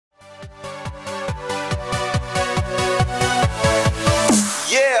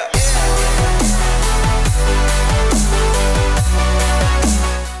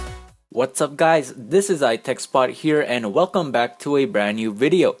What's up guys, this is iTechSpot here and welcome back to a brand new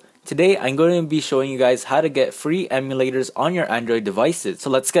video. Today I'm going to be showing you guys how to get free emulators on your Android devices.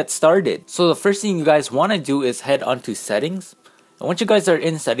 So let's get started. So the first thing you guys want to do is head onto settings. And once you guys are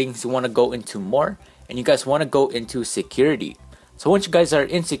in settings, you want to go into more and you guys want to go into security. So once you guys are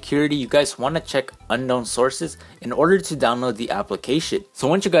in security, you guys want to check unknown sources in order to download the application. So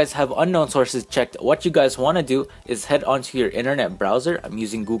once you guys have unknown sources checked, what you guys want to do is head onto your internet browser. I'm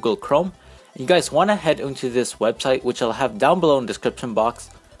using Google Chrome. You guys want to head into this website, which I'll have down below in the description box.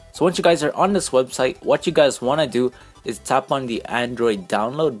 So once you guys are on this website, what you guys want to do is tap on the Android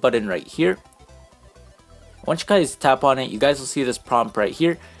download button right here. Once you guys tap on it, you guys will see this prompt right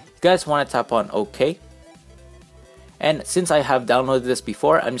here. You guys want to tap on OK. And since I have downloaded this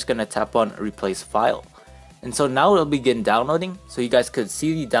before, I'm just going to tap on replace file. And so now it'll begin downloading. So you guys could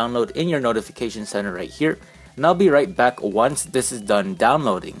see the download in your notification center right here. And I'll be right back once this is done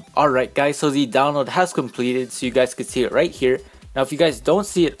downloading. Alright guys, so the download has completed. So you guys could see it right here. Now if you guys don't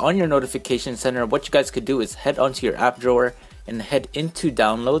see it on your notification center, what you guys could do is head onto your app drawer and head into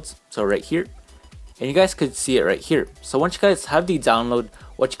downloads. So right here. And you guys could see it right here. So once you guys have the download,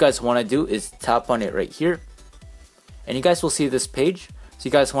 what you guys want to do is tap on it right here. And you guys will see this page. So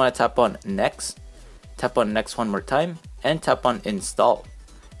you guys want to tap on next one more time, and tap on install.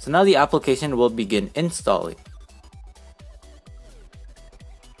 So now the application will begin installing.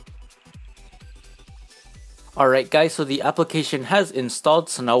 Alright guys, so the application has installed.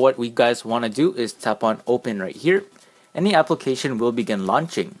 So now what we guys want to do is tap on open right here, and the application will begin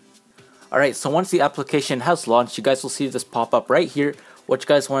launching. Alright, so once the application has launched, you guys will see this pop up right here. What you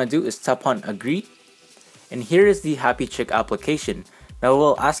guys want to do is tap on agree. And here is the Happy Chick application. Now it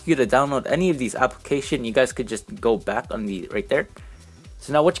will ask you to download any of these applications. You guys could just go back on the right there.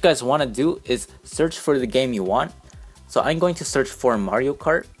 So now what you guys want to do is search for the game you want. So I'm going to search for Mario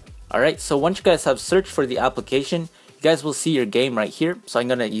Kart. Alright, so once you guys have searched for the application, you guys will see your game right here. So I'm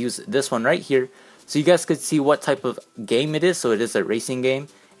going to use this one right here. So you guys could see what type of game it is. So it is a racing game.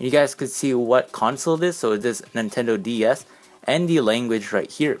 And you guys could see what console it is. So it is Nintendo DS. And the language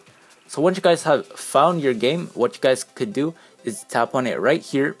right here. So once you guys have found your game, what you guys could do is tap on it right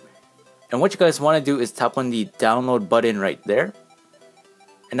here. And what you guys want to do is tap on the download button right there.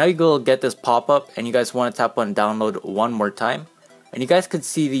 And now you will get this pop-up and you guys want to tap on download one more time. And you guys could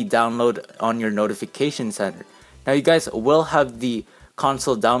see the download on your notification center. Now you guys will have the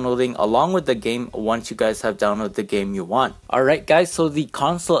console downloading along with the game once you guys have downloaded the game you want. Alright guys, so the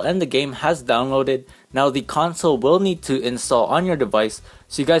console and the game has downloaded. Now the console will need to install on your device.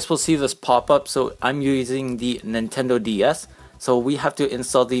 So you guys will see this pop up. So I'm using the Nintendo DS. So we have to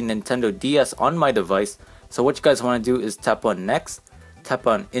install the Nintendo DS on my device. So what you guys want to do is tap on next, tap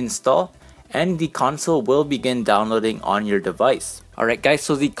on install, and the console will begin downloading on your device. Alright guys,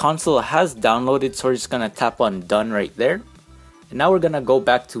 so the console has downloaded. So we're just going to tap on done right there. And now we're going to go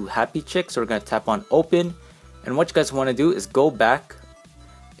back to Happy Chick. So we're going to tap on open. And what you guys want to do is go back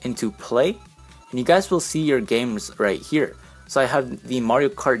into play. And you guys will see your games right here. So I have the Mario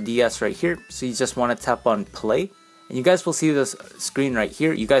Kart DS right here. So you just want to tap on play. And you guys will see this screen right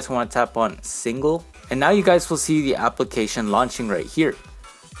here. You guys want to tap on single. And now you guys will see the application launching right here.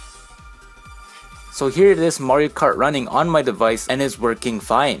 So here it is, Mario Kart running on my device and is working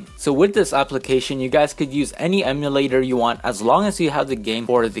fine. So with this application, you guys could use any emulator you want as long as you have the game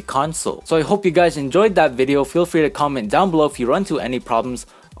for the console. So I hope you guys enjoyed that video. Feel free to comment down below if you run into any problems.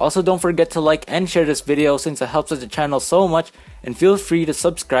 Also, don't forget to like and share this video since it helps the channel so much. And feel free to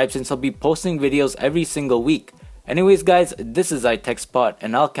subscribe since I'll be posting videos every single week. Anyways guys, this is iTechSpot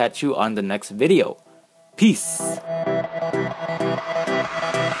and I'll catch you on the next video. Peace!